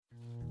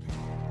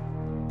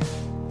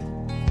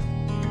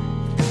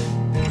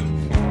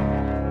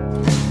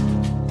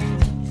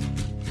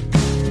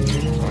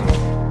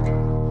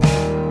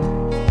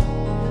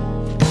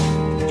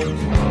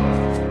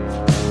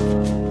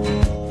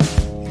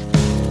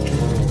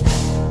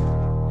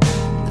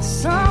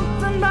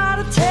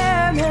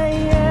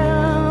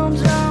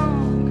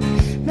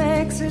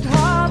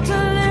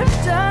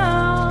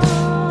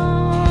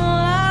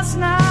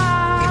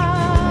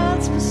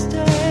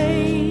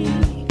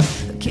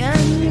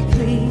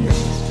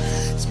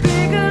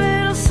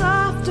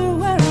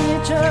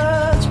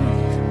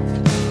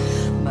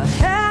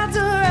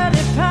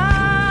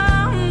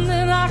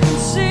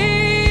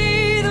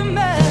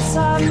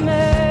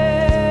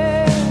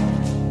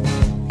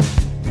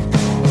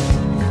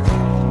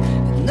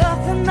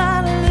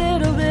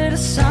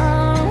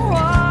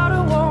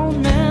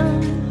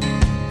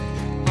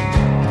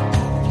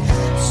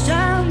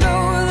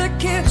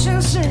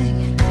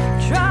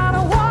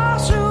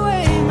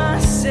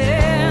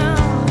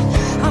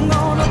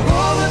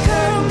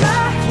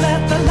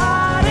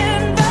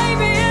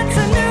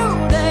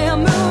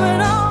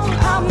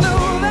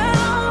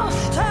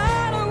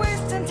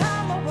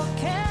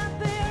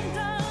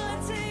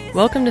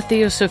Welcome to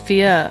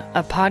Theosophia,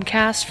 a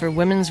podcast for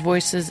women's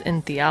voices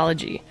in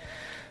theology.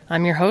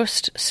 I'm your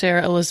host,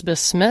 Sarah Elizabeth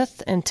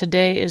Smith, and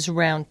today is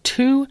round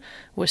 2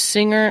 with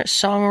singer,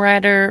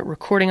 songwriter,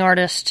 recording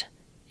artist,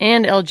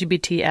 and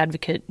LGBT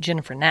advocate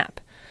Jennifer Knapp.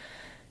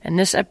 In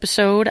this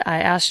episode, I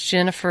asked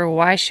Jennifer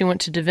why she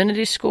went to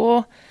divinity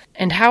school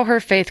and how her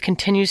faith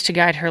continues to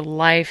guide her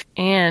life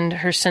and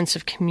her sense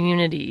of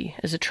community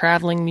as a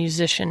traveling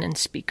musician and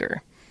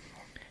speaker.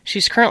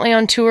 She's currently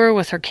on tour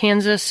with her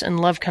Kansas and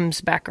Love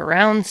Comes Back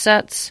Around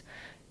sets.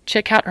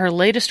 Check out her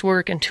latest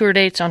work and tour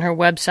dates on her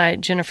website,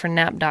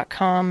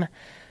 jenniferknapp.com,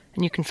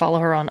 and you can follow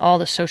her on all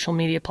the social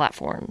media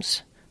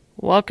platforms.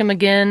 Welcome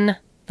again,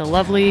 the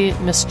lovely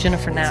Miss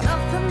Jennifer Knapp.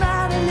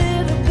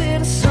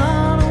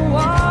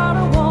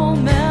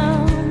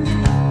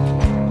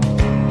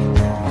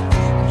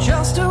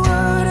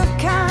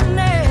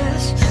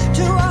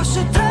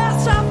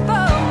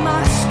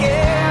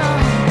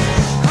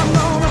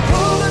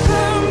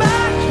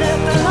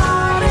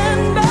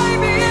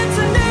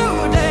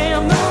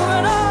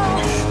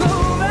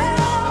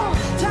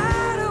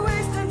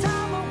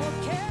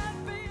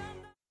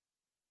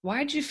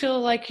 Why did you feel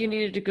like you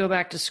needed to go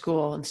back to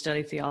school and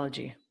study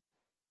theology?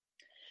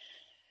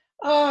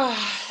 Oh,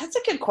 that's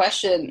a good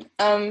question.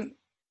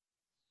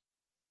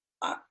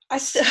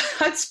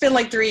 It's been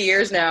like 3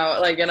 years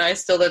now, and I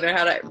still don't know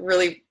how to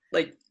really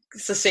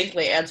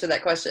succinctly answer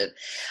that question.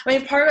 I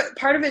mean,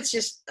 part of it's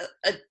just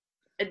a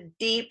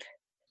deep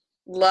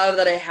love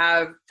that I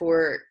have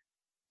for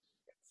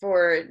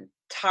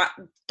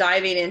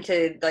diving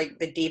into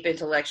the deep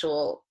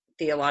intellectual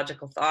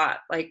theological thought.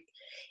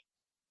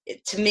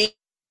 To me,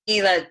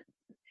 that,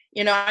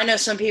 I know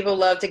some people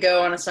love to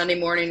go on a Sunday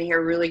morning and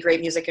hear really great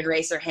music and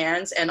raise their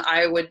hands, and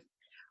I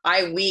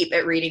weep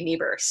at reading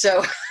Niebuhr.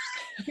 So,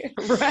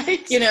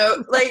 right.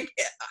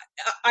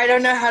 I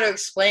don't know how to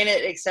explain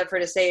it except for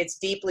to say it's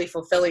deeply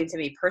fulfilling to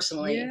me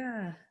personally.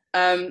 Yeah.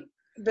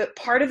 But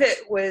part of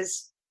it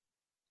was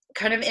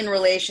kind of in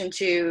relation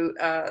to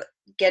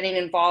getting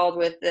involved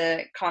with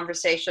the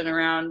conversation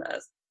around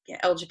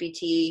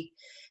LGBTQ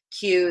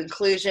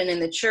inclusion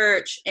in the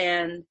church,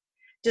 and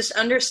just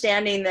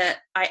understanding that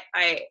I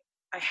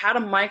had a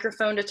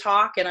microphone to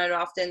talk, and I'd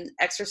often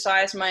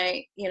exercise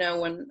my,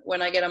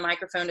 when I get a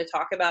microphone to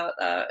talk about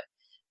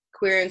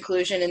queer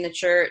inclusion in the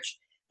church.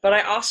 But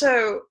I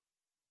also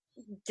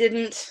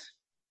didn't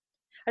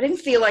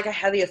feel like I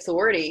had the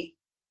authority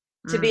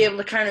to be able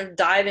to kind of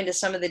dive into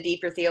some of the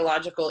deeper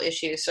theological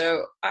issues.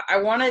 So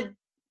I wanted,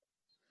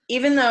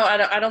 even though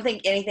I don't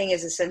think anything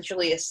is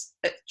essentially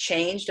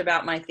changed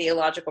about my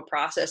theological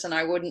process, and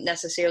I wouldn't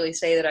necessarily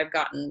say that I've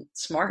gotten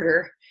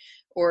smarter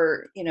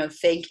or,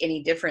 think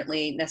any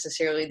differently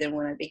necessarily than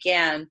when I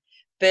began,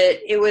 but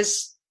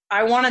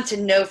I wanted to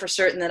know for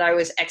certain that I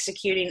was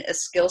executing a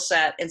skill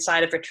set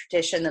inside of a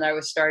tradition that I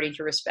was starting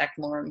to respect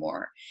more and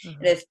more.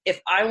 Mm-hmm. And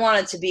if I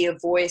wanted to be a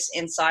voice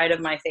inside of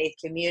my faith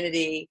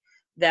community,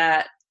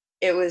 that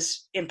it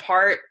was in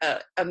part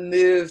a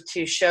move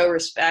to show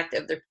respect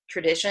of the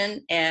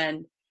tradition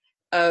and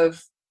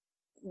of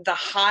the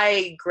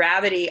high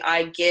gravity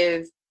I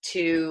give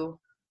to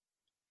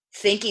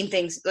thinking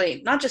things,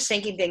 not just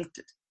thinking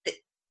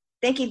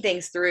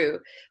things through,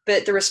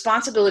 but the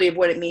responsibility of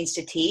what it means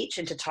to teach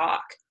and to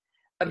talk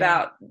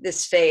about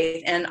this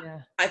faith. And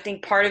I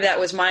think part of that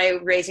was my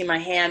raising my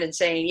hand and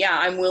saying,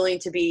 I'm willing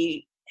to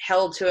be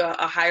held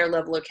to a higher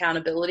level of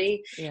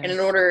accountability. And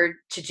in order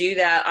to do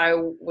that, I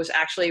was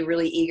actually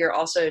really eager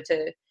also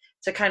to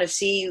kind of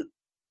see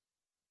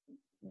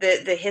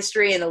the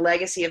history and the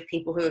legacy of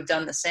people who have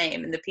done the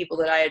same, and the people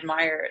that I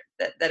admire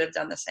that have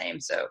done the same.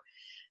 So,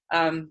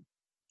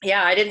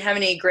 I didn't have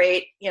any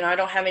great, I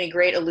don't have any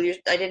great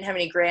illusion. I didn't have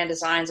any grand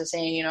designs of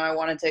saying, I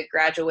wanted to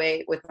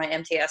graduate with my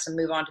MTS and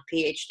move on to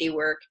PhD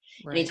work.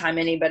 Right. Anytime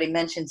anybody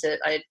mentions it,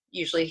 I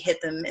usually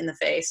hit them in the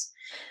face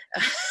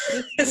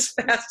as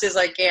fast as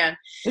I can.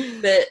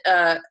 But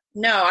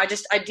no,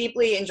 I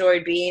deeply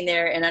enjoyed being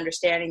there and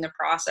understanding the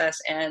process.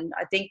 And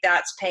I think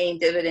that's paying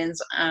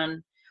dividends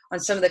on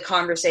some of the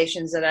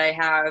conversations that I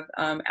have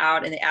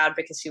out in the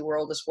advocacy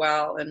world as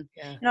well. And,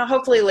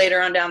 hopefully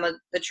later on down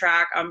the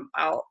track,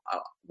 I'll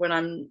when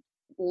I'm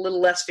a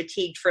little less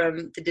fatigued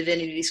from the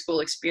divinity school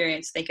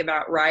experience, think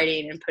about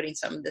writing and putting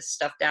some of this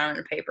stuff down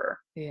in paper.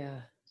 Yeah.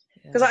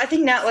 Because I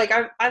think now,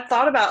 I've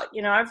thought about,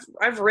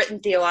 I've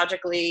written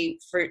theologically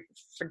for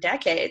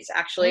decades,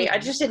 actually. I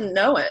just didn't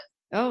know it.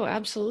 Oh,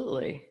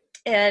 absolutely.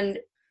 And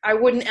I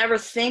wouldn't ever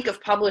think of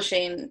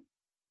publishing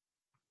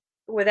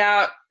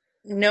without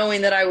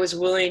knowing that I was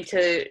willing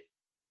to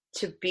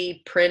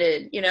be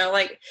printed,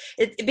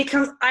 it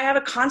becomes, I have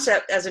a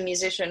concept as a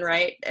musician,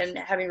 right? And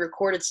having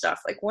recorded stuff,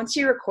 once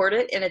you record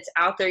it and it's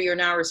out there, you're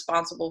now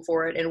responsible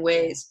for it in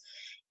ways.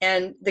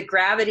 And the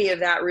gravity of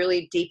that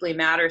really deeply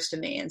matters to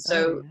me. And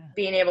so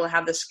being able to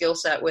have the skill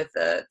set with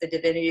the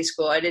divinity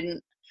school, I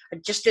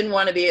just didn't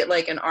want to be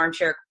an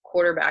armchair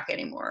quarterback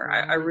anymore.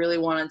 Right. I really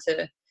wanted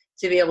to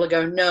be able to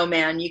go, no,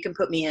 man, you can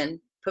put me in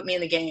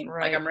the game.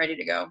 Right. I'm ready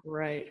to go.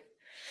 Right.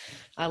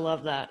 I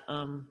love that.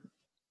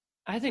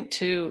 I think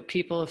too,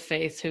 people of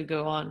faith who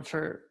go on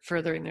for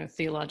furthering their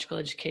theological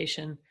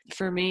education,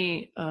 for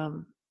me,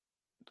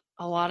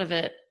 a lot of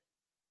it,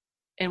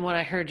 and what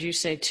I heard you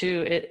say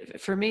too,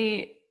 for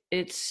me,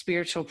 it's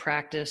spiritual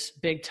practice,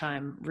 big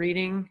time.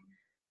 Reading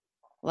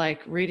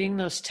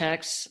those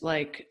texts,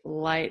 like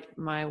light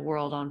my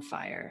world on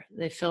fire.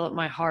 They fill up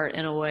my heart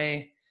in a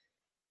way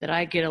that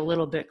I get a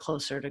little bit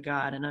closer to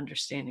God and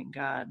understanding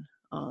God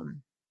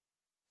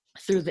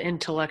through the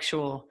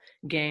intellectual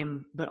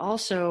game, but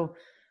also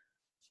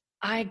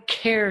I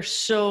care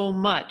so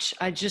much.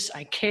 I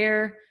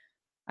care.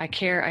 I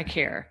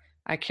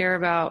care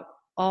about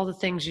all the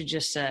things you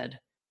just said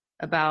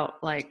about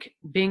like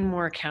being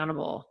more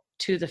accountable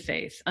to the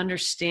faith,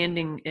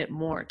 understanding it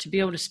more, to be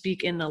able to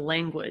speak in the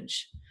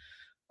language,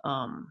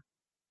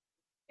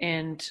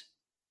 and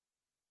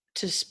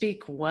to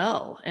speak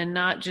well and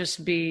not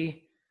just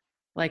be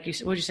like you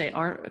said, what'd you say?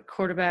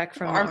 Quarterback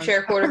from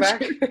armchair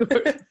quarterback.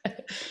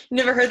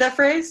 Never heard that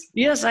phrase?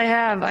 Yes, I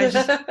have.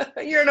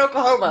 You're in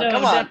Oklahoma. No,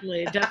 come on.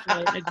 Definitely.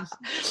 I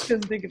just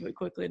couldn't think of it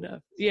quickly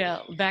enough.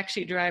 Yeah,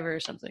 backseat driver or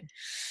something.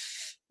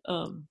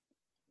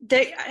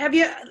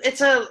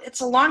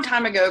 It's a long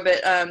time ago,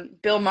 but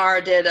Bill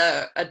Maher did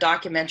a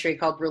documentary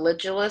called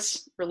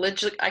Religulous.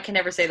 I can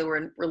never say the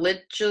word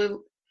religious.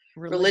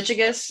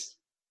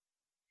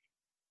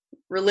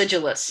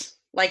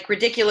 Like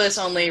ridiculous,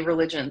 only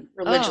religion.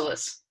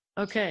 Religulous.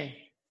 Oh, okay.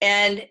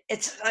 And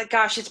it's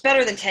it's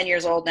better than 10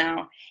 years old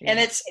now. Yeah. And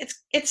it's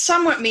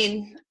somewhat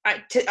mean.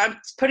 I'm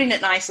putting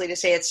it nicely to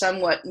say it's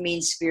somewhat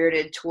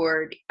mean-spirited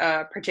toward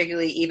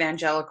particularly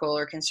evangelical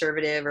or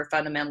conservative or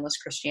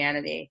fundamentalist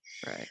Christianity.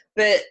 Right.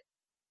 But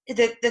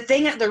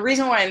the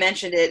reason why I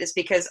mentioned it is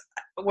because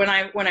when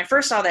I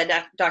first saw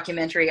that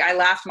documentary, I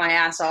laughed my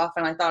ass off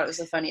and I thought it was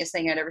the funniest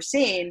thing I'd ever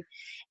seen.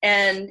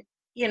 And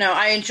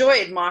I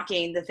enjoyed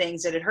mocking the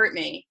things that had hurt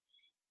me.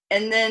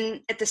 And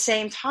then at the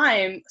same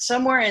time,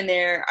 somewhere in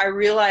there, I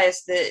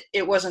realized that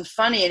it wasn't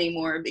funny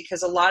anymore,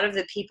 because a lot of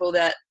the people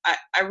that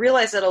I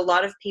realized that a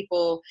lot of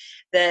people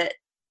that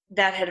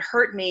had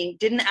hurt me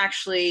didn't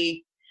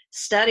actually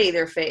study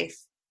their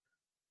faith.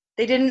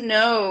 They didn't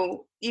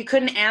know. You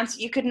couldn't ask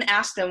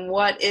them,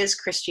 what is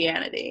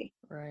Christianity?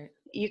 Right.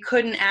 You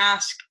couldn't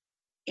ask,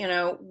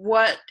 you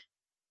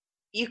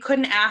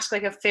couldn't ask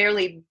like a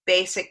fairly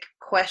basic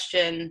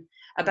question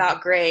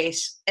about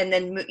grace, and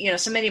then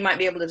somebody might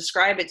be able to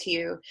describe it to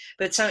you,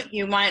 but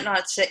you might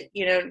not say,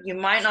 you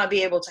might not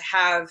be able to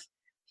have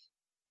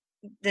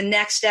the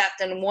next step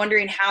and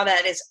wondering how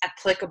that is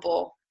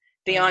applicable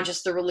beyond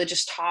just the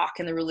religious talk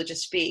and the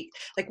religious speak.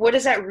 Like, what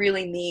does that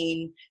really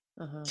mean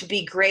to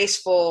be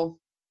graceful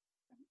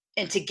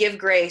and to give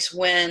grace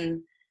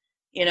when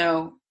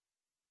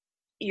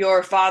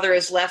your father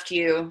has left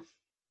you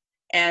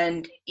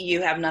and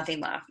you have nothing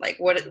left? Like,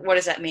 what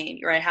does that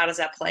mean, right? How does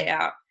that play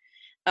out?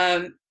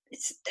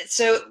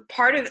 So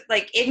part of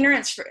like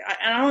ignorance,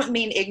 I don't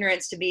mean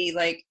ignorance to be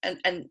like a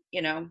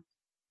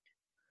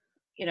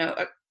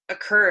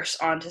curse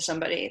onto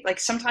somebody. Like,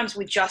 sometimes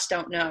we just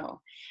don't know.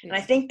 Yeah. And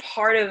I think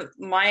part of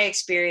my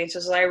experience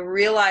was I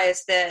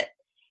realized that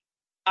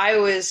I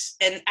was,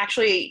 and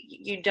actually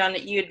you had done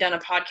a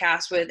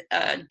podcast with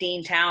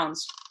Dean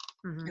Towns,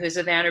 who's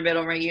a Vanderbilt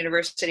over at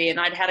University, and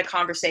I'd had a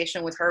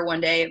conversation with her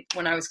one day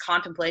when I was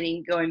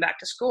contemplating going back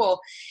to school,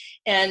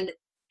 and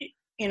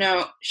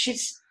she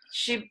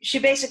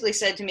basically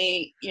said to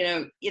me,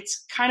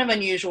 it's kind of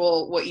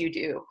unusual what you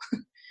do.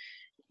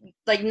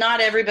 Like, not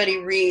everybody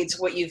reads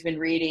what you've been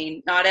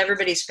reading. Not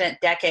everybody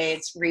spent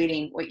decades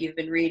reading what you've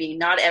been reading.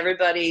 Not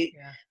everybody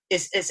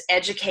is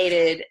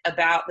educated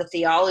about the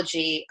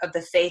theology of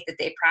the faith that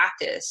they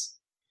practice.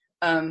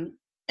 And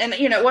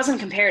it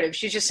wasn't comparative.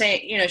 She's just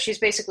saying, she's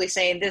basically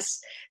saying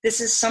this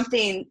is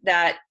something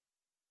that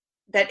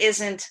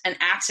isn't an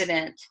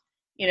accident.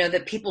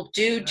 That people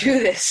do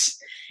this.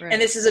 Right.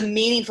 And this is a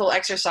meaningful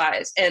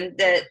exercise, and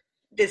that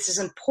this is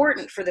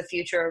important for the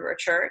future of our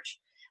church.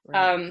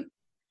 Right.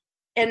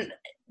 And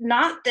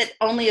not that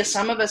only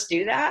some of us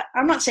do that.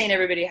 I'm not saying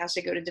everybody has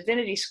to go to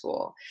divinity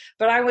school,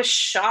 but I was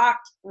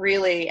shocked,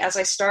 really, as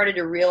I started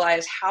to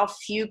realize how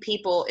few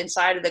people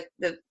inside of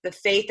the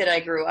faith that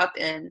I grew up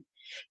in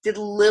did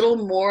little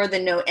more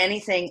than know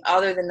anything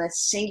other than the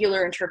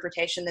singular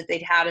interpretation that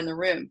they'd had in the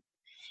room.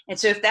 And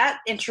so if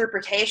that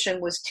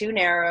interpretation was too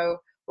narrow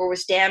or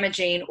was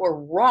damaging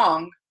or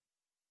wrong,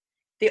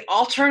 the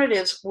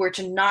alternatives were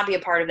to not be a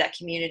part of that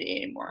community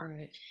anymore.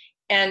 Right.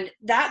 And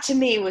that to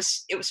me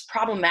was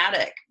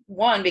problematic.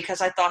 One,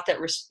 because I thought that,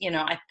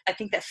 I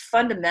think that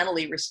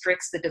fundamentally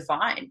restricts the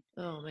divine.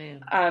 Oh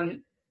man.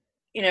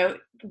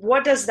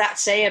 What does that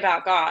say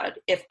about God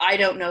if I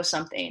don't know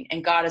something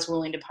and God is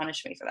willing to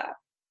punish me for that?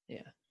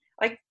 Yeah.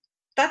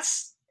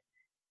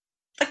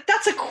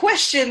 That's a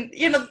question.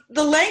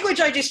 The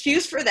language I just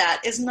used for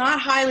that is not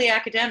highly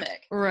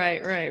academic.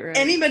 Right.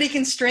 Anybody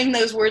can string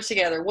those words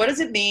together. What does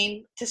it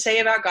mean to say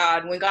about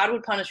God when God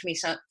would punish me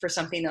for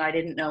something that I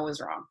didn't know was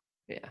wrong?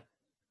 Yeah.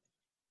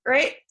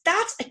 Right?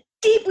 That's a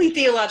deeply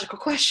theological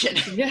question.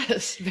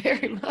 Yes,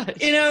 very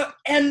much.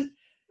 And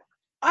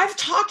I've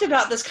talked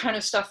about this kind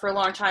of stuff for a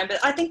long time,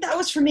 but I think that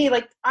was for me,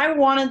 like, I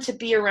wanted to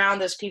be around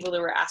those people that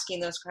were asking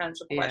those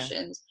kinds of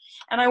questions.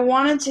 And I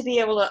wanted to be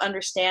able to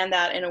understand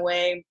that in a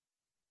way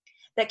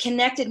that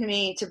connected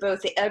me to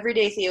both the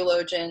everyday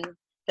theologian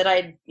that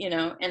I,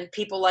 and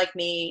people like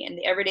me and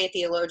the everyday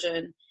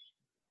theologian.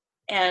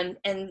 And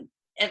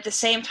at the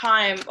same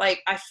time,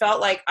 like, I felt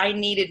like I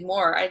needed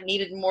more. I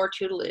needed more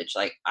tutelage.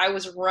 Like, I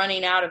was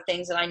running out of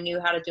things that I knew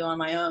how to do on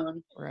my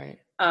own. Right.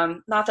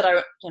 Not that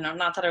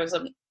I was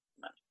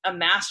a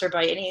master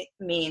by any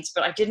means,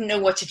 but I didn't know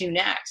what to do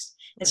next.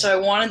 And so I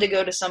wanted to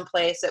go to some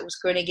place that was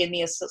going to give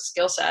me a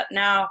skill set.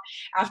 Now,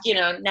 after,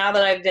 now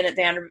that I've been at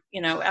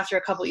after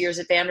a couple of years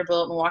at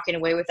Vanderbilt and walking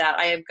away with that,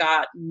 I have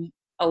got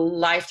a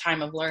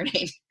lifetime of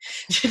learning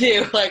to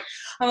do. Like,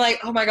 I'm like,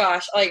 oh my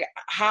gosh, like,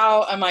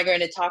 how am I going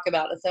to talk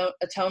about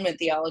atonement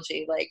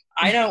theology? Like,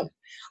 I don't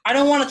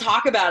want to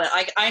talk about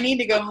it. I need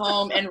to go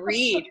home and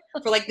read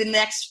for like the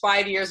next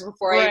 5 years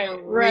before I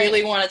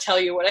really want to tell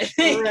you what I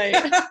think. Right.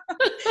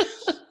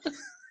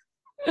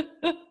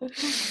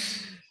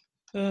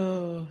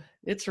 Oh,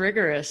 it's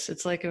rigorous.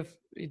 It's like you're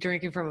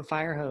drinking from a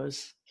fire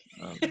hose.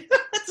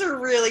 That's a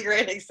really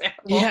great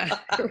example. Yeah,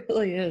 it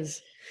really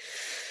is.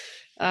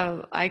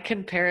 I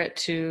compare it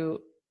to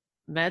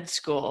med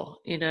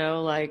school,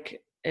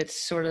 like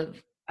it's sort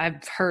of,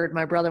 I've heard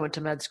my brother went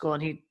to med school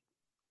and he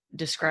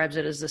describes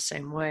it as the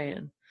same way.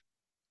 And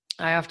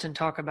I often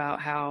talk about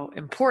how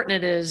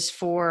important it is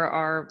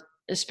for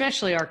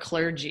especially our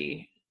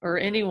clergy or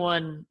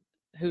anyone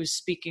who's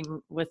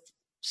speaking with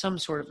some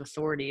sort of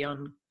authority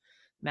on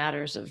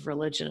matters of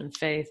religion and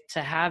faith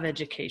to have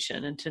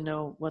education and to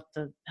know what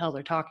the hell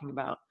they're talking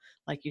about,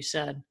 like you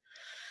said.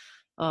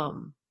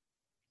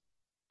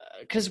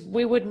 Because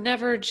we would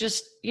never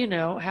just,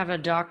 have a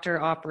doctor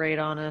operate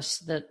on us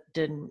that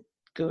didn't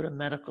go to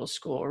medical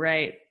school,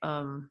 right?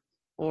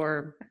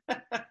 Or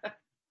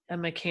a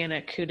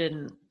mechanic who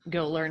didn't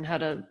go learn how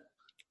to,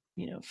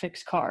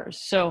 fix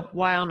cars. So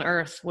why on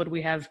earth would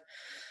we have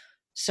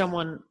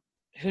someone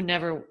who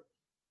never,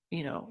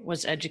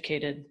 was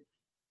educated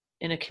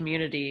in a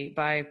community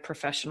by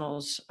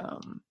professionals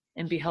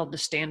and be held to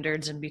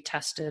standards and be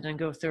tested and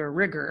go through a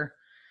rigor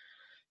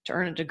to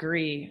earn a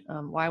degree?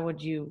 Why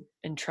would you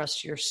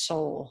entrust your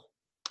soul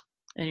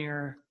and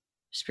your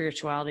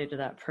spirituality to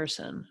that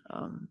person?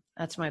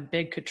 That's my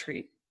big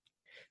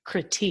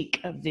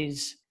critique of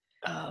these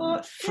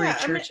free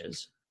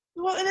churches.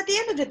 And at the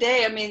end of the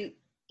day, I mean,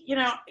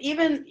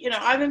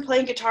 I've been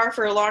playing guitar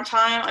for a long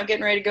time. I'm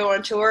getting ready to go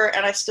on tour,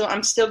 and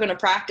I'm still going to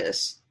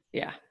practice.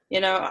 Yeah.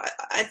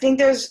 I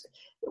think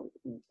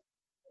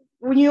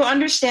when you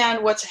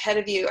understand what's ahead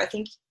of you, I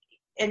think,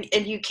 and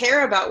you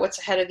care about what's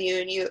ahead of you,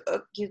 and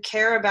you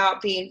care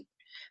about being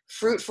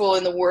fruitful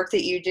in the work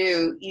that you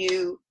do,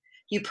 you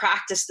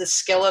practice the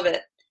skill of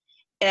it.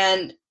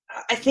 And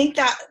I think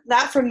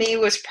that for me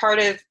was part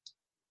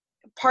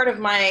of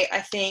my, I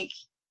think,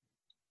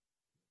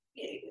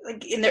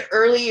 like in the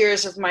early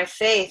years of my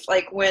faith,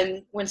 like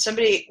when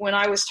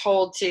I was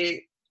told to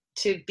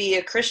be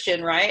a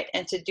Christian, right,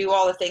 and to do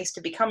all the things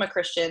to become a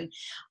Christian,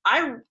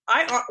 I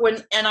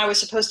was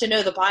supposed to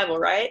know the Bible,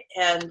 right,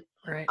 and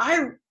right.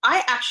 I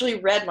actually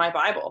read my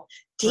Bible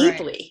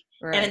deeply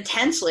and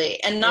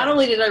intensely, and not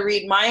only did I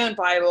read my own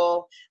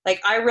Bible,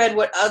 like I read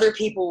what other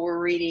people were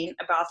reading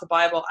about the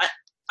Bible.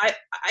 I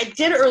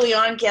did early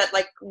on get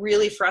like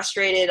really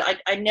frustrated.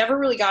 I never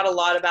really got a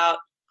lot about.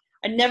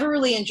 I never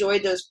really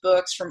enjoyed those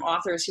books from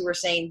authors who were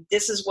saying,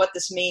 this is what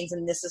this means,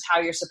 and this is how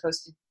you're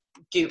supposed to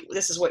do.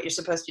 This is what you're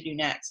supposed to do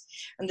next.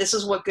 And this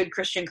is what good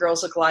Christian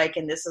girls look like,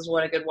 and this is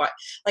what a good wife.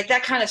 Like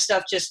that kind of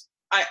stuff, just,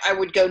 I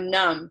would go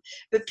numb.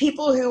 But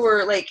people who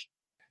were like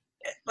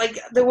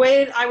the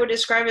way I would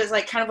describe it is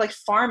like kind of like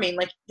farming,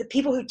 like the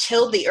people who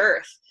tilled the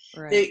earth.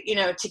 Right.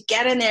 To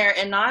get in there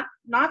and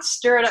not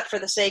stir it up for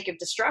the sake of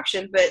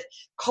destruction, but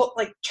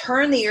like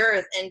turn the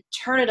earth and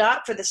turn it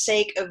up for the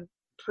sake of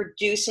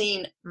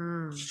producing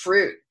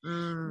fruit.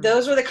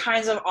 Those were the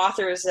kinds of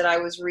authors that I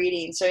was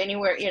reading. So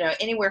anywhere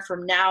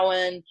from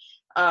Nouwen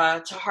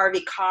to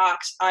Harvey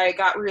Cox. I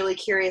got really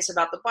curious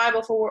about the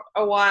Bible for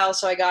a while,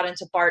 so I got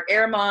into Bart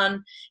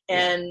Ehrman,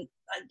 and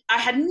I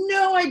had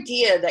no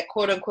idea that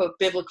quote unquote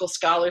biblical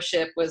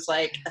scholarship was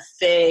like a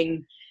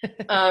thing.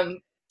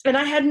 And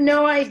I had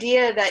no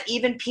idea that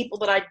even people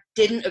that I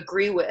didn't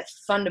agree with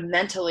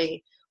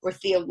fundamentally or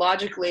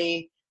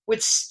theologically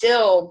would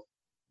still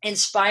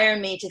inspire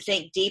me to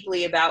think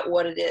deeply about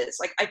what it is.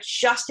 Like, I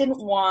just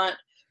didn't want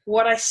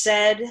what I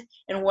said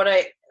and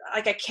I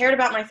cared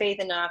about my faith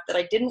enough that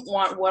I didn't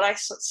want what I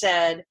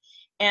said.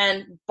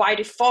 And by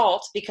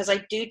default, because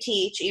I do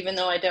teach, even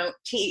though I don't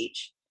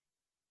teach,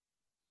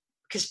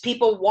 because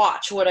people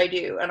watch what I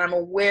do, and I'm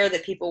aware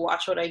that people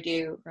watch what I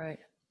do. Right.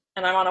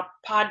 And I'm on a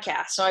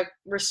podcast, so I'm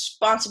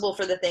responsible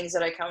for the things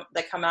that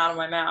come out of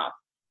my mouth.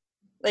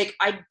 Like,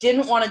 I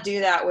didn't want to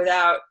do that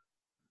without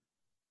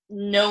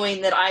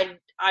knowing that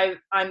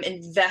I'm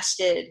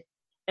invested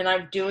and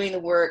I'm doing the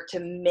work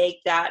to make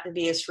that to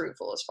be as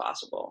fruitful as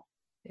possible.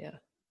 Yeah.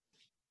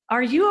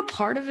 Are you a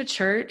part of a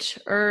church,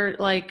 or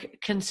like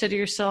consider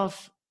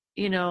yourself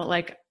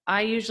like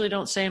I usually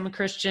don't say I'm a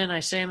Christian. I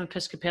say I'm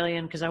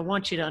Episcopalian because I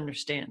want you to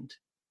understand.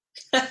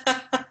 You know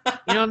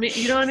what I mean?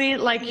 You know what I mean?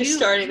 Like You're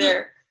starting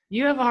there.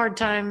 You have a hard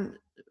time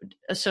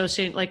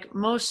associating, like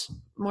most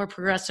more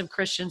progressive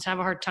Christians have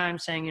a hard time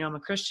saying, I'm a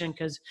Christian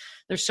because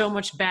there's so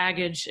much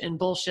baggage and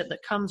bullshit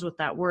that comes with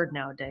that word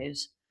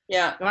nowadays.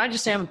 Yeah. So I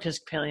just say I'm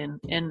Episcopalian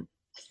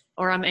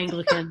or I'm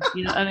Anglican.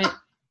 I mean,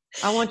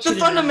 I want you the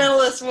to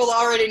fundamentalists will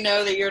already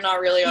know that you're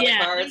not really on the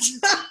cards.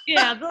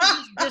 They'll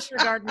just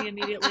disregard me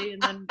immediately,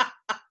 and then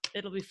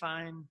it'll be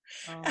fine.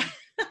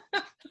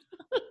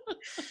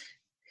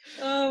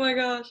 Oh my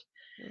gosh.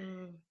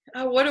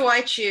 What do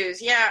I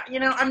choose? Yeah,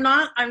 I'm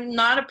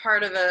not a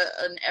part of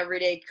an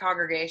everyday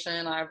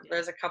congregation.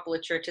 There's a couple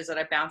of churches that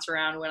I bounce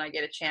around when I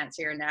get a chance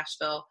here in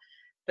Nashville,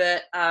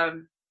 but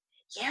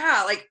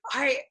yeah, like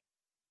I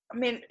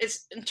mean,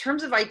 it's in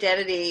terms of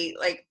identity,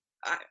 like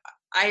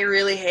I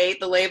really hate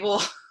the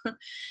label.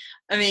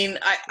 I mean,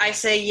 I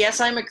say,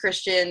 yes, I'm a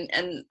Christian,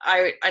 and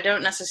I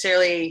don't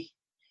necessarily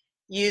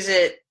use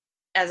it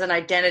as an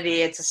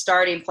identity. It's a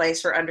starting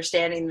place for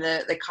understanding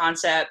the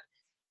concept.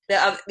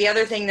 The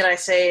other thing that I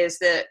say is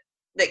that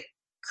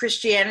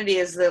Christianity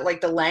is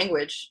the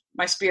language,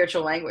 my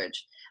spiritual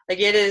language. Like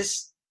it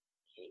is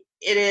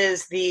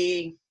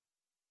the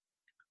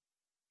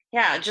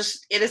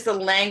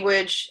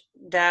language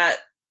that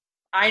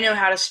I know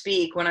how to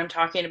speak when I'm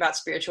talking about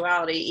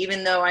spirituality,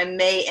 even though I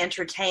may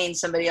entertain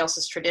somebody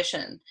else's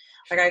tradition.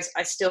 Like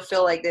I still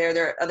feel like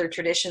there are other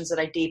traditions that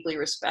I deeply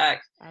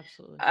respect.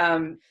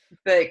 Absolutely.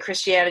 But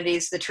Christianity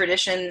is the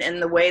tradition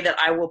and the way that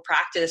I will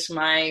practice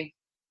my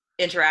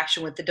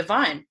interaction with the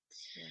divine.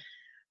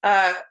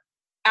 Yeah.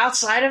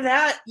 Outside of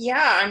that,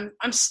 yeah,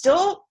 I'm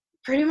still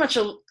pretty much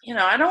I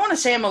don't want to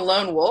say I'm a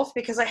lone wolf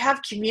because I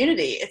have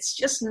community. It's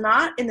just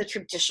not in the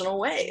traditional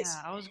ways.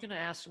 Yeah, I was going to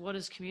ask, what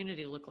does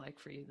community look like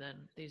for you then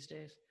these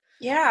days?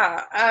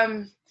 Yeah.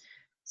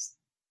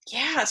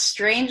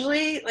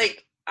 Strangely,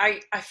 like I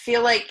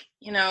feel like,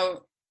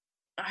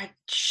 I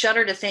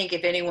shudder to think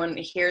if anyone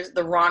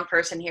the wrong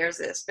person hears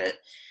this, but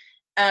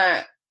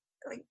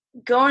like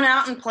going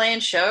out and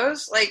playing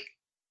shows, like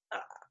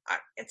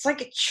it's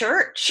like a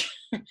church.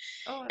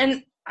 Oh,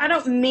 and I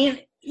don't mean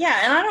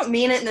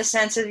it in the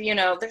sense of,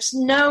 there's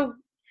no,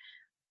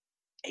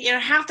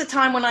 half the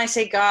time when I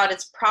say God,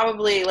 it's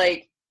probably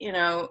like,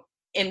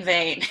 in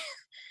vain.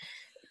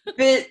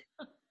 But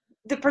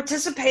the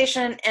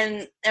participation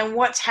and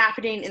what's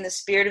happening in the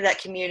spirit of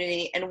that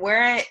community, and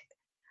where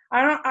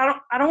I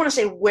don't want to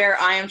say where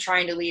I am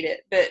trying to lead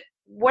it, but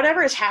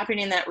whatever is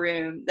happening in that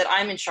room that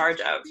I'm in charge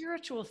of.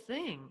 Spiritual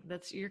thing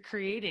you're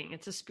creating.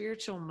 It's a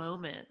spiritual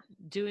moment,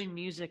 doing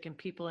music and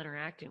people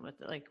interacting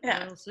with it. Like, yeah.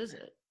 What else is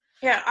it?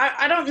 Yeah,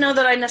 I don't know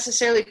that I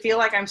necessarily feel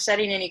like I'm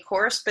setting any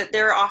course, but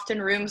there are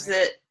often rooms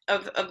that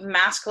of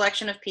mass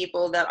collection of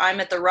people that I'm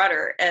at the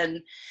rudder,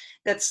 and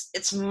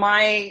it's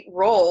my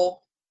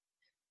role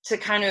to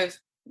kind of,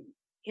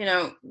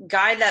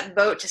 guide that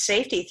boat to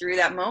safety through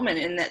that moment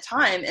in that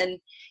time. And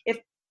if,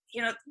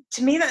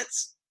 to me,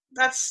 that's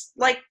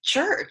like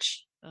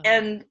church. Uh-huh.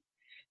 And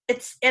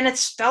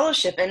it's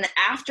fellowship. And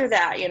after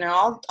that,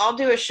 I'll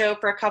do a show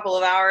for a couple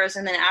of hours,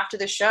 and then after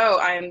the show,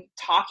 I'm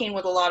talking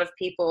with a lot of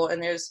people,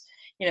 and there's,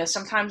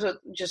 sometimes with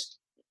just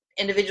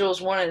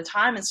individuals one at a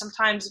time, and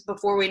sometimes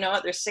before we know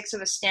it, there's 6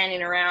 of us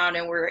standing around,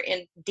 and we're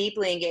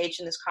deeply engaged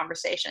in this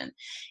conversation.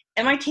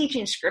 Am I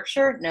teaching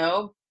scripture?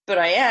 No, but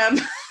I am.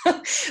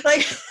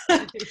 Like,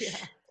 yeah.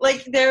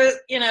 Like there,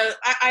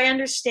 I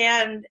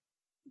understand,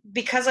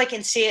 because I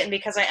can see it, and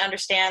because I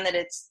understand that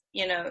it's,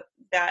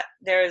 that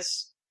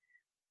there's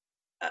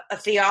a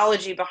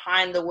theology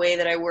behind the way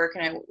that I work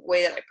and the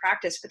way that I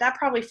practice, but that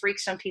probably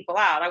freaks some people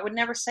out. I would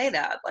never say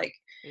that. Like,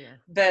 yeah.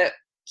 But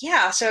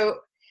yeah, so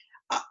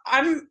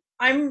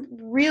I'm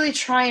really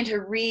trying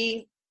to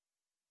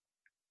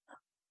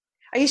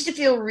I used to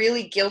feel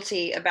really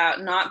guilty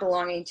about not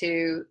belonging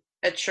to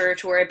a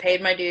church where I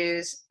paid my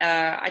dues.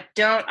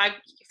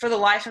 For the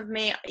life of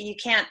me, you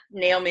can't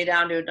nail me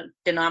down to a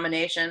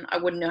denomination. I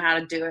wouldn't know how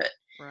to do it.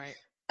 Right.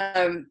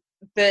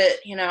 But,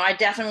 I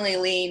definitely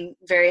lean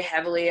very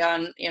heavily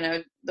on,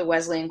 the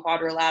Wesleyan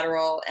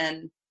Quadrilateral,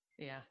 and,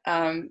 yeah.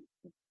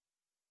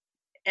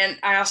 And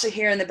I also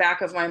hear in the back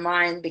of my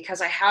mind,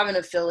 because I haven't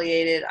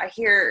affiliated, I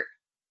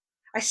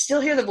still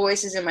hear the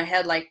voices in my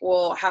head like,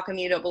 well, how come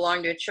you don't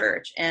belong to a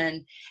church?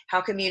 And how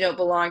come you don't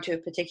belong to a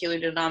particular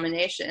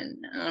denomination?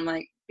 And I'm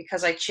like,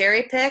 because I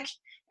cherry pick,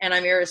 and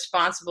I'm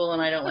irresponsible,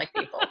 and I don't like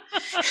people.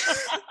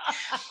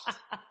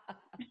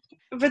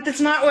 But that's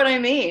not what I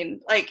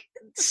mean. Like,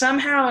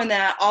 somehow in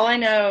that, all I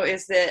know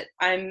is that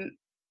I'm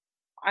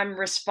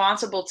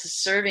responsible to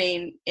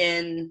serving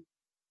in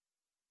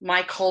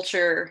my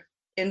culture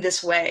in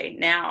this way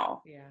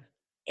now. Yeah.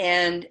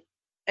 And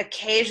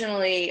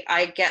occasionally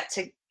I get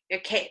to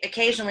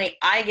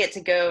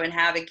go and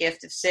have a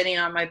gift of sitting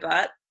on my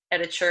butt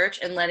at a church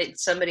and letting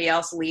somebody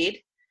else lead.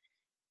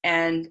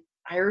 And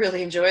I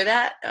really enjoy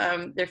that.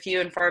 They're few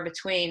and far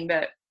between,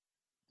 but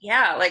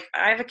yeah, like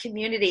I have a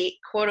community,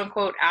 quote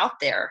unquote, out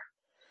there.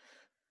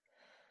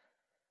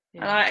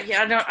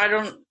 Yeah. And I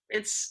don't,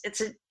 it's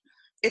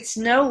it's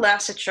no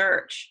less a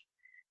church,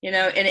 in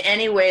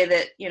any way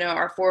that,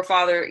 our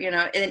forefather,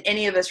 and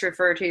any of us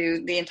refer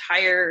to the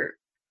entire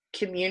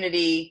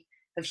community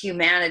of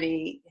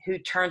humanity who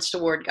turns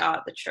toward God,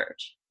 the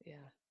church. Yeah.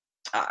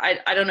 I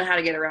don't know how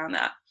to get around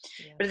that.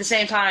 Yeah. But at the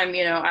same time,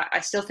 I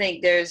still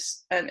think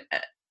there's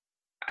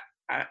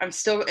I'm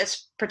still,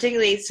 it's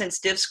particularly since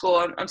div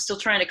school, I'm still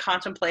trying to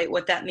contemplate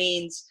what that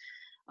means,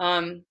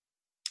 in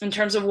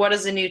terms of what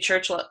does the new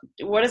church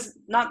what is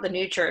not the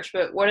new church,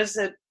 but what does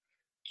the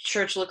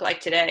church look like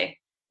today?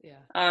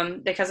 Yeah.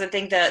 Because I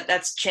think that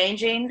that's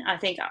changing. I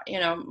think,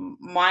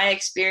 my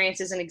experience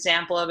is an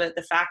example of it.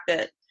 The fact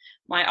that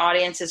my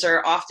audiences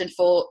are often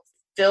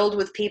filled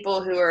with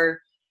people who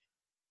are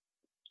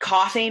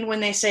coughing when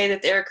they say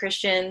that they're a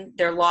Christian.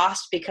 They're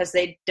lost because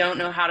they don't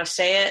know how to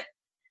say it.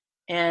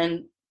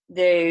 And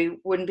they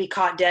wouldn't be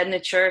caught dead in a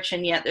church,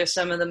 and yet they're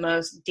some of the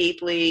most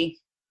deeply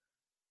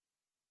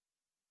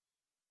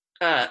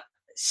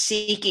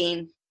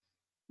seeking,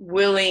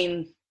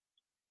 willing,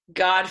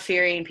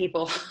 God-fearing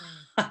people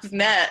I've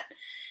met.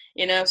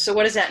 So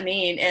what does that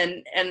mean?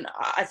 And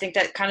I think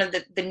that kind of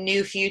the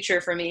new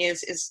future for me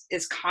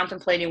is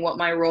contemplating what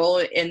my role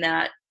in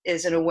that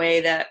is, in a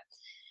way that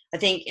I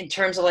think, in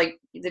terms of like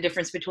the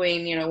difference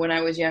between, when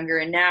I was younger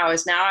and now,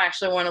 is now I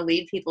actually want to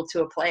lead people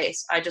to a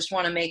place. I just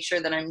want to make sure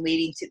that I'm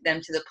leading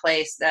them to the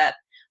place that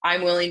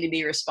I'm willing to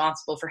be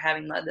responsible for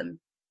having led them.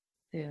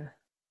 Yeah.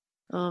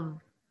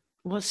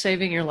 What's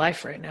saving your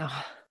life right now?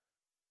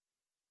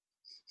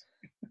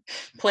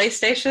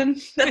 PlayStation.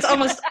 That's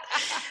almost,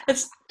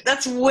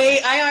 that's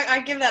way, I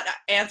give that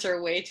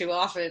answer way too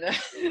often.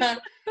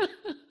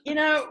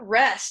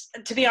 Rest,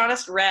 to be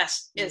honest,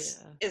 rest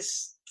is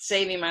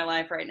saving my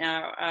life right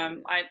now.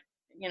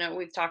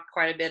 We've talked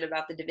quite a bit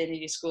about the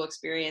Divinity School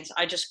experience.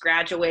 I just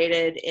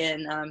graduated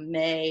in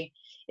May.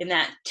 In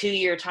that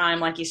 2-year time,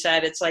 like you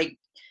said, it's like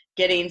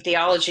getting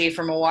theology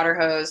from a water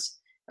hose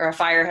or a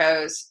fire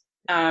hose.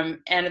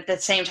 And at the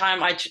same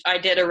time, I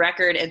did a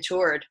record and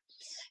toured.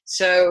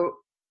 So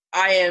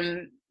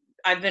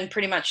I've been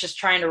pretty much just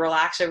trying to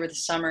relax over the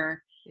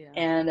summer. Yeah.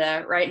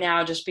 And right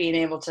now, just being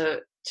able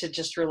to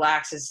just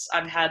relax is,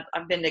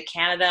 I've been to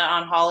Canada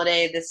on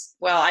holiday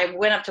I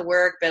went up to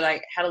work, but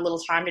I had a little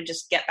time to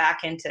just get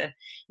back into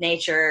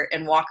nature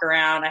and walk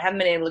around. I haven't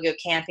been able to go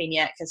camping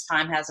yet because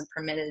time hasn't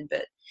permitted,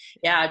 but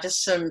yeah,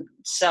 just some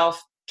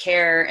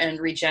self-care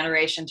and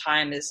regeneration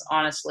time is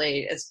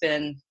honestly, it's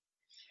been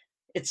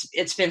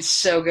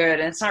so good.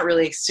 And it's not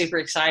really a super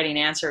exciting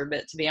answer,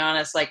 but to be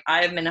honest, like,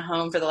 I have been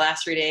home for the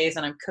last 3 days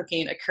and I'm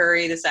cooking a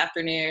curry this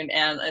afternoon,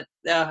 and it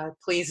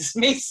pleases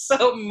me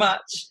so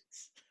much.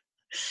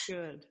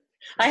 Good.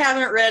 I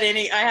haven't read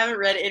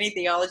any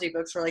theology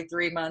books for like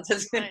 3 months.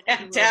 It's been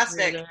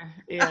fantastic.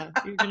 Yeah,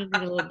 you're gonna need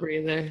a little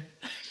breather.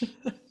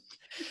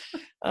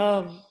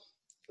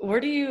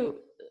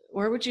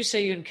 Where would you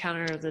say you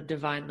encounter the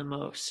divine the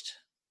most?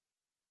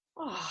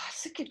 Oh,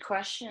 that's a good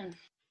question.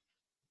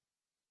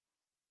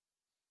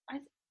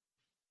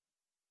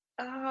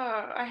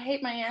 I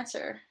hate my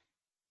answer.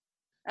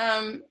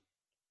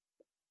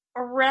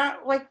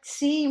 Around, like,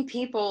 seeing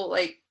people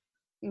like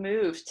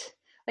moved,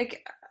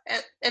 like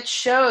at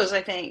shows,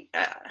 I think.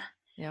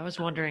 Yeah, I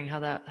was wondering how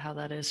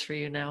that is for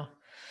you now.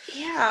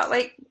 Yeah,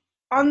 like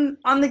on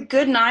the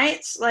good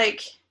nights,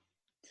 like,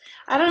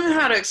 I don't know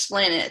how to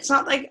explain it. It's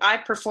not like I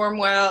perform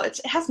well. It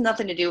has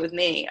nothing to do with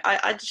me.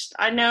 I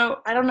don't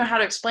know how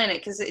to explain it,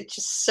 because it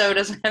just so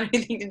doesn't have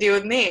anything to do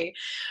with me.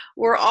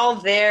 We're all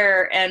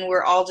there and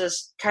we're all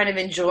just kind of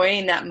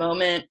enjoying that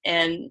moment.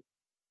 And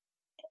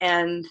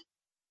I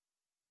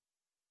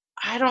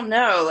don't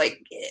know, like,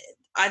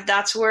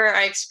 that's where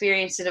I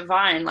experience the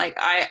divine. Like,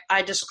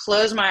 I just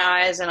close my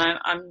eyes and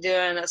I'm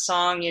doing a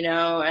song,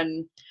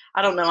 and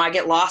I don't know, I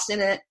get lost in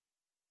it.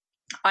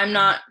 I'm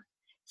not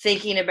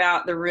thinking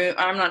about the room.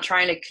 I'm not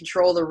trying to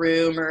control the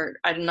room, or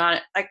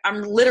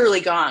I'm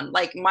literally gone.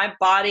 Like, my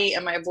body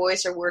and my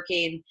voice are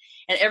working.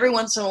 And every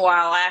once in a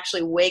while, I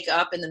actually wake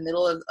up in the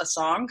middle of a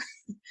song,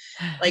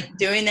 like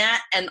doing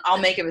that, and I'll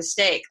make a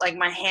mistake. Like,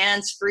 my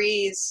hands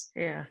freeze.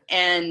 Yeah.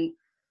 And,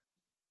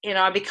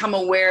 I become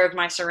aware of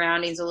my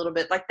surroundings a little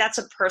bit. Like, that's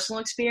a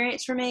personal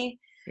experience for me.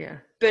 Yeah.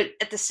 But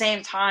at the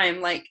same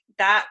time, like,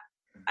 that,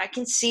 I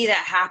can see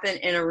that happen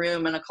in a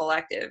room, in a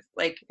collective,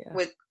 like,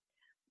 yeah,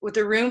 with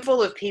a room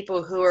full of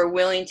people who are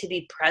willing to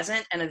be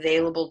present and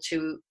available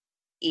to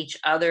each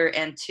other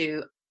and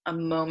to a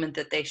moment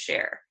that they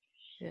share.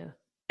 Yeah.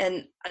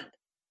 And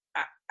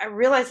I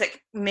realize that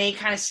may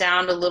kind of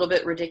sound a little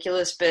bit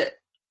ridiculous, but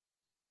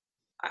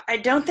I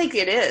don't think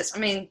it is. I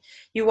mean,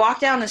 you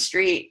walk down the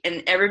street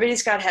and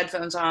everybody's got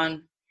headphones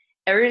on.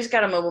 Everybody's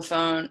got a mobile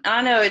phone. And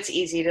I know it's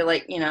easy to,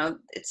 like,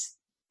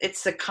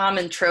 it's the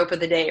common trope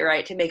of the day,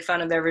 right? To make fun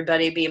of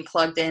everybody being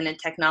plugged in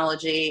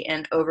technology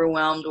and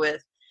overwhelmed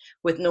with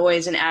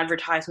noise and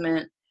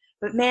advertisement.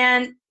 But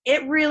man,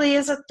 it really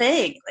is a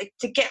thing. Like,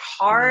 to get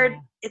hard,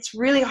 it's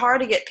really hard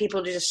to get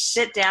people to just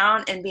sit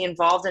down and be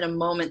involved in a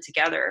moment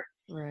together.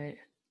 Right.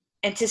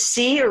 And to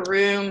see a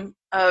room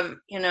of,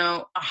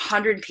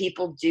 100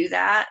 people do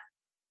that,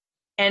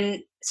 and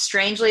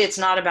strangely, it's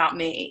not about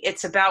me.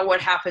 It's about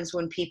what happens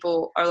when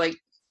people are like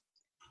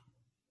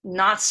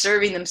not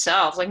serving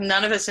themselves. Like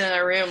none of us in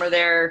our room are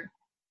there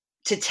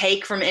to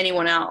take from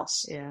anyone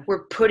else. Yeah.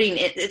 We're putting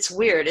it, it's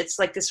weird. It's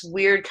like this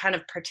weird kind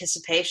of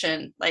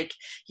participation. Like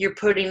you're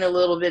putting a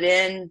little bit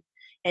in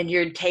and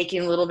you're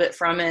taking a little bit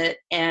from it.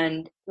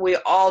 And we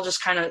all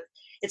just kind of,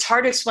 it's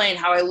hard to explain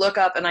how I look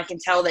up and I can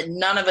tell that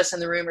none of us in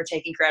the room are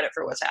taking credit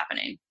for what's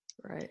happening.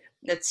 Right.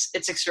 It's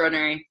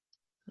extraordinary.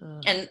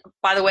 And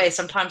by the way,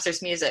 sometimes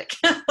there's music.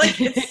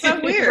 Like it's so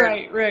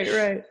weird.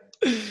 Right.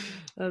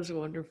 That's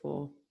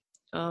wonderful.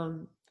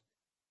 Why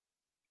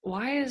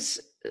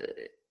is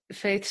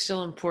faith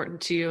still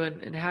important to you,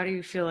 and how do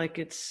you feel like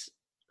it's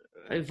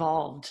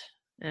evolved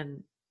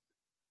and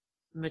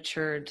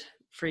matured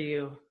for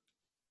you,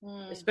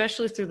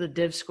 especially through the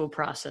Div School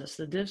process?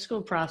 The Div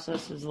School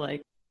process is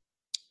like,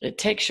 it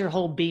takes your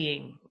whole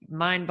being,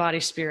 mind, body,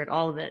 spirit,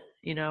 all of it,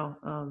 you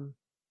know,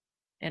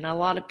 and a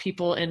lot of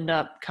people end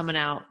up coming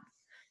out.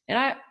 And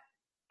I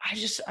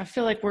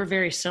feel like we're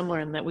very similar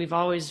in that we've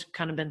always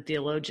kind of been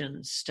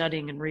theologians,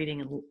 studying and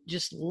reading and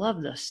just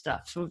love this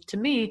stuff. So to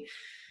me,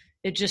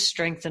 it just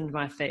strengthened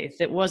my faith.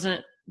 It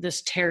wasn't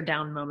this tear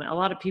down moment. A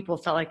lot of people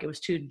felt like it was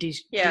too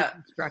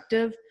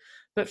deconstructive.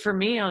 But for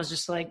me, I was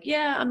just like,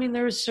 yeah, I mean,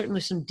 there was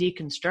certainly some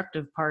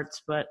deconstructive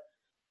parts, but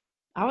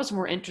I was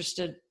more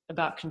interested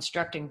about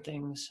constructing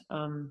things.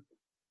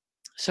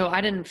 So I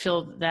didn't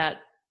feel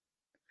that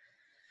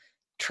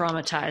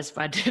traumatized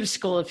by Div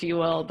School, if you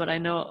will, but I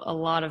know a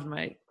lot of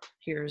my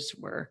peers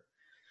were.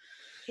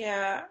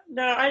 Yeah,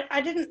 no,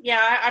 I didn't.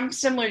 Yeah, I'm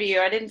similar to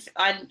you. I'd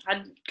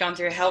gone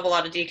through a hell of a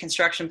lot of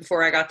deconstruction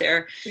before I got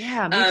there.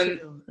 Yeah, me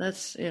too.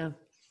 That's, yeah.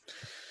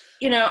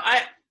 You know,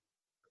 I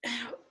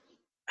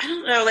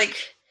don't know, like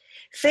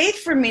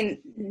faith for me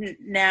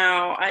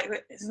now,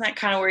 isn't that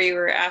kind of where you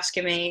were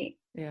asking me?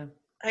 Yeah.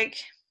 Like,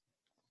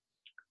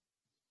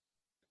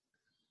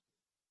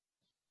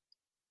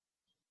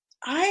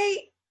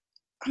 I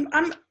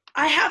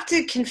have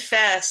to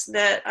confess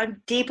that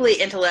I'm deeply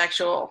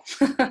intellectual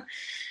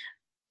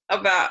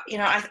about, you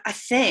know, I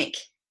think,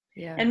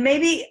 yeah, and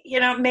maybe, you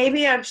know,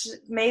 maybe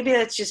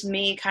that's just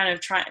me kind of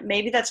trying,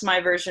 maybe that's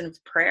my version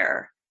of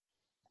prayer.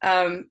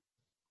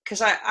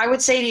 Cause I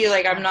would say to you,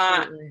 like, I'm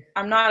not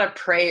a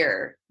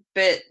prayer,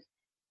 but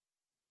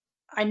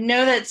I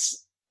know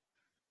that's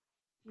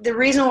the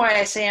reason why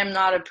I say I'm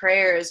not a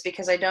prayer is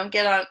because I don't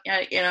get on,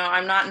 you know,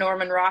 I'm not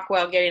Norman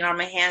Rockwell getting on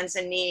my hands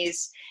and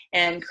knees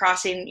and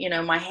crossing, you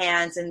know, my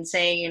hands and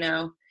saying, you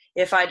know,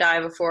 if I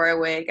die before I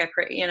wake, I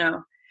pray, you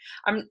know,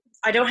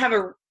 I don't have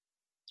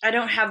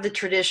the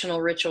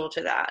traditional ritual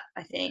to that,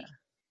 I think. Yeah.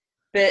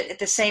 But at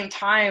the same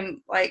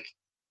time, like,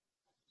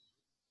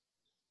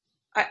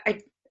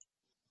 I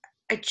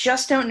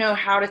just don't know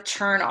how to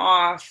turn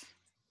off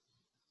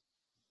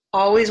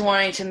always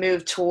wanting to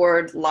move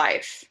toward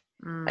life.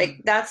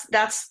 Like that's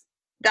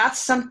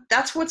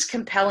what's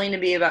compelling to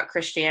me about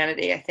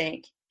Christianity, I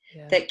think.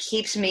 Yeah. That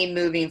keeps me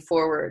moving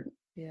forward.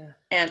 Yeah.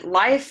 And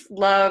life,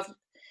 love,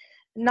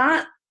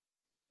 not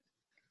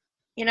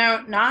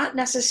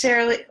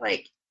necessarily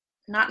like,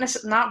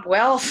 not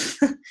wealth,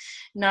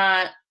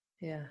 not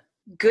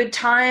good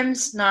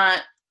times,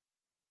 not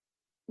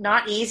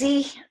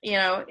easy. You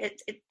know,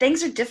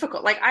 things are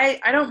difficult. Like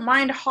I don't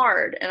mind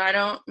hard and I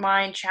don't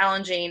mind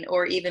challenging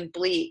or even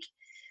bleak,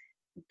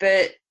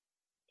 but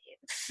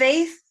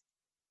faith,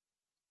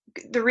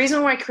 the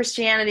reason why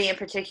Christianity in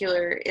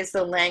particular is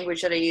the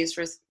language that I use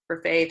for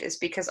faith is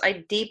because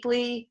I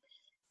deeply,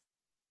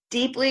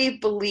 deeply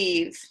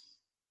believe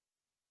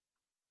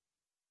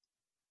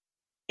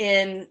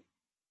in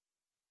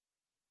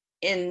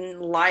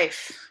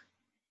life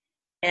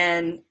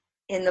and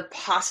in the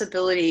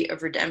possibility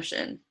of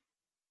redemption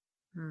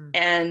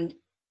and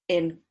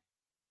in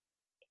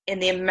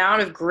the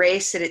amount of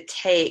grace that it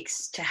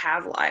takes to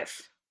have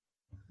life.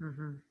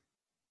 Mm-hmm.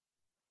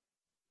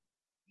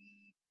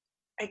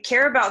 I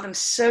care about them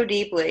so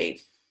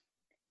deeply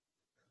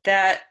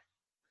that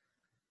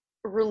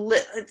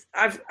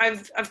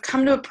I've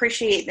come to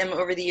appreciate them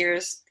over the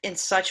years in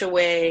such a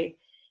way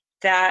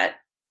that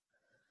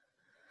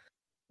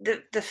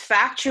the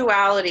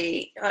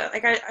factuality,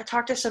 like I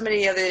talked to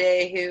somebody the other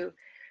day who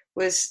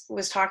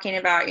was talking